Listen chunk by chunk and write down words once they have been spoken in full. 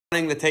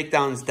running the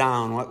takedowns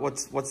down?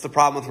 What's the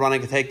problem with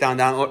running a takedown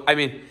down? I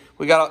mean,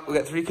 we got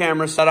 3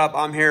 cameras set up.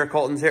 I'm here.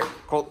 Colton's here.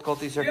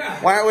 Colty's here.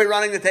 Yeah. Why aren't we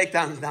running the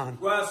takedowns down?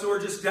 Well, so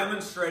we're just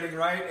demonstrating,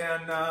 right?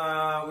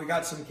 And we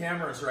got some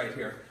cameras right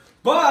here.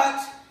 But,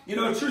 you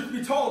know, truth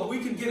be told, we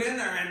can get in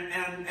there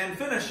and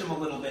finish them a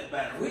little bit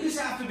better. We just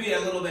have to be a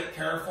little bit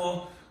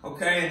careful,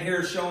 okay? And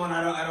here's showing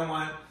I don't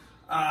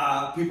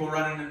want people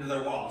running into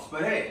their walls.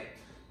 But hey,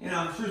 you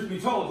know, truth be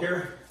told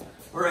here,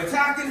 we're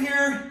attacking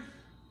here.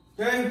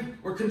 Okay,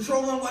 we're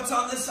controlling what's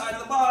on this side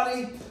of the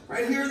body.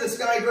 Right here, this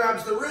guy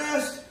grabs the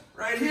wrist.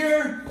 Right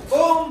here,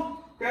 boom.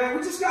 Okay,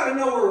 we just got to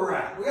know where we're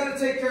at. We got to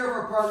take care of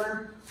our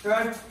partner.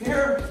 Okay,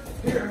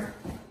 here,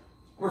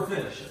 we're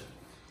finishing.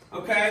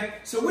 Okay,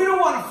 so we don't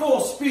want a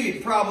full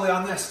speed probably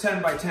on this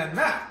 10 by 10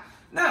 mat.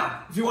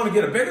 Now, if you want to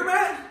get a bigger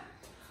mat,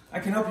 I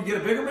can help you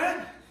get a bigger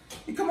mat.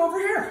 You come over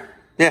here.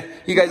 Yeah,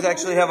 you guys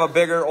actually have a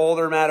bigger,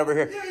 older mat over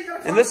here. Yeah, you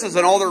got and this is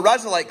an older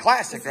Resilite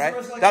Classic, right?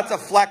 That's a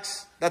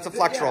flex. That's a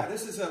flex roll. Yeah,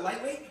 this is a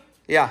lightweight.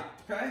 Yeah.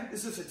 Okay,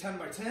 this is a 10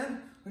 by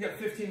 10. We got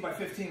 15 by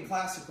 15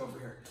 Classic over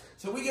here.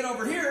 So we get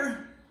over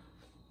here,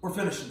 we're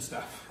finishing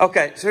stuff.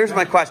 Okay, so here's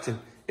my question.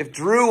 If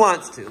Drew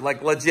wants to,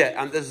 like legit,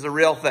 this is a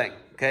real thing,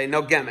 okay?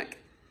 No gimmick.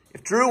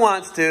 If Drew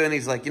wants to, and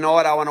he's like, you know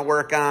what, I want to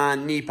work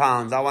on knee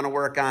pounds. I want to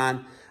work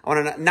on,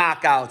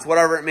 knockouts,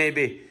 whatever it may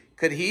be.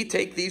 Could he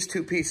take these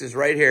 2 pieces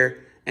right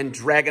here and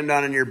drag them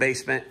down in your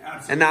basement?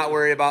 Absolutely. And not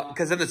worry about,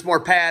 because then it's more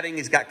padding.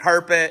 He's got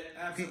carpet.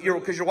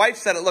 Because your wife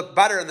said it looked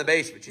better in the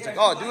basement. She's like,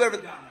 oh, do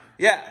everything.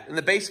 Yeah, in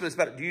the basement is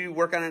better. Do you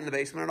work on it in the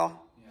basement at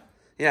all? Yeah.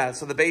 Yeah,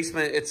 so the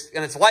basement,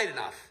 it's light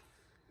enough.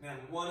 Man,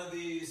 one of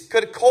these.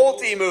 Could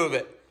Colty move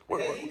it?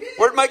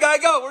 Where'd my guy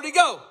go? Where'd he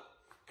go?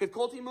 Could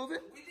Colty move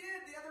it? We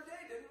did the other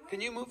day, didn't we?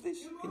 Can you move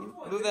these? Can you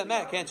move that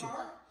mat, can't you?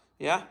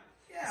 Yeah?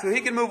 So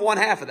he can move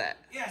 1/2 of that.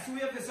 Yeah, so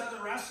we have this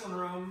other wrestling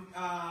room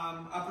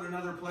up at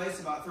another place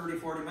about 30,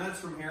 40 minutes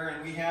from here,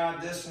 and we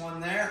had this one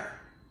there.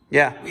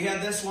 Yeah. We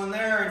had this one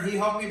there, and he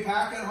helped me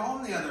pack it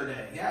home the other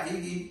day. Yeah,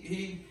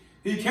 he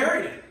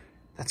carried it.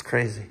 That's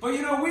crazy. But,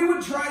 you know, we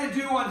would try to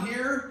do on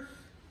here,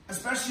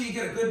 especially you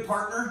get a good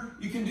partner,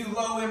 you can do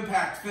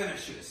low-impact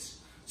finishes.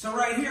 So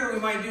right here, he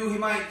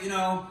might, you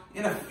know,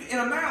 in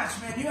a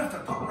match, man, you have to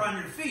pump around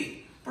your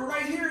feet. But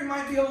right here, he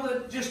might be able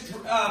to just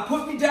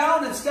put me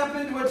down and step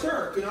into a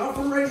Turk, you know,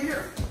 from right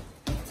here.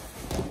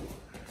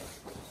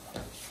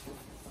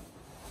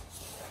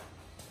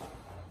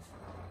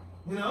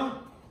 You know?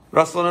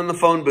 Wrestling in the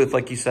phone booth,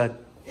 like you said.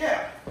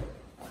 Yeah.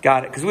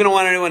 Got it. Because we don't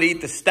want anyone to eat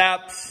the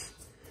steps.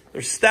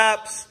 There's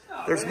steps.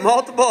 No, there's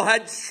multiple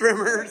head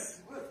trimmers.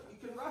 Look,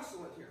 you can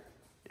wrestle it here.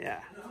 Yeah.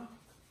 You know?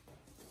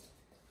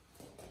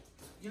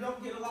 You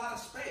don't get a lot of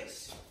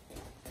space.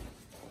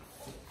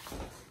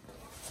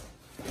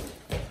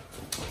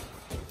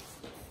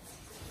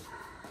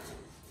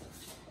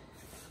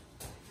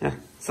 Yeah.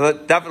 So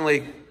that's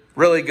definitely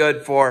really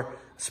good for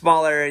a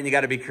small area, and you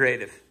got to be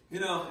creative. You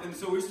know, and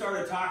so we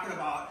started talking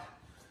about,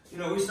 we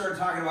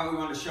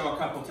wanted to show a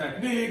couple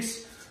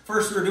techniques.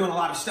 First, we were doing a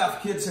lot of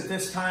stuff kids at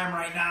this time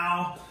right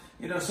now.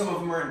 You know, some of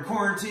them are in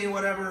quarantine,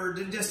 whatever,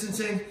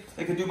 distancing.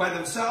 They could do by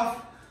themselves.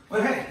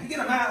 But hey, you get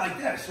a mat like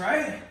this,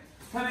 right?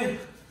 I mean,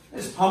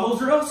 there's pummel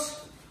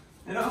drills,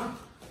 you know?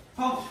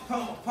 Pummel,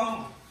 pummel,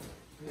 pummel.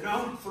 You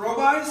know,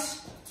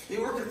 throw-bys.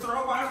 You work a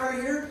throw-by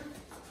right here.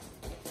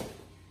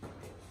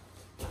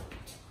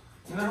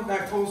 You know,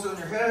 back pulls on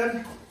your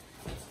head.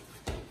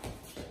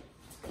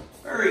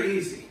 Very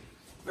easy.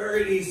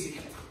 Very easy.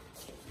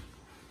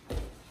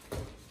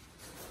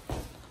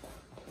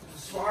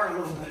 Spar a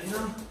little bit, you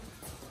know?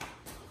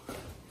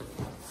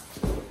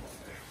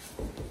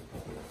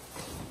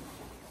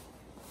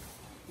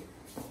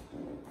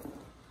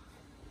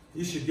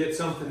 You should get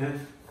something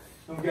in.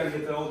 Don't gotta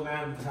get the old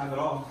man to have it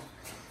all.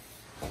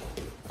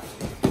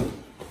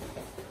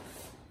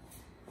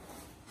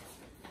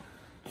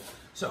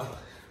 So,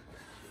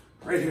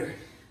 right here,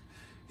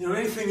 you know,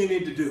 anything you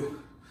need to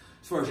do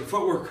as far as your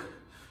footwork,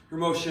 your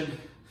motion,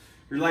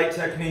 your light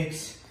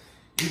techniques,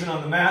 even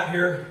on the mat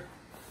here,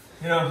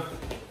 you know,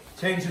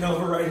 changing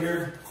over right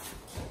here,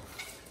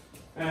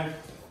 and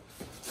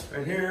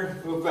right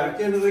here, move back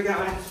into the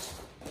guy.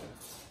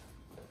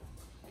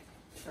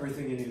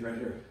 Everything you need right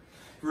here.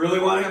 If you really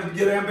want to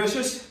get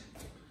ambitious,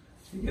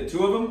 you get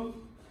 2 of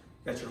them,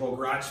 got your whole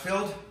garage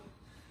filled,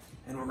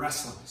 and we're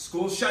wrestling.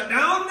 School's shut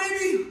down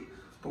maybe,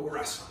 but we're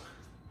wrestling.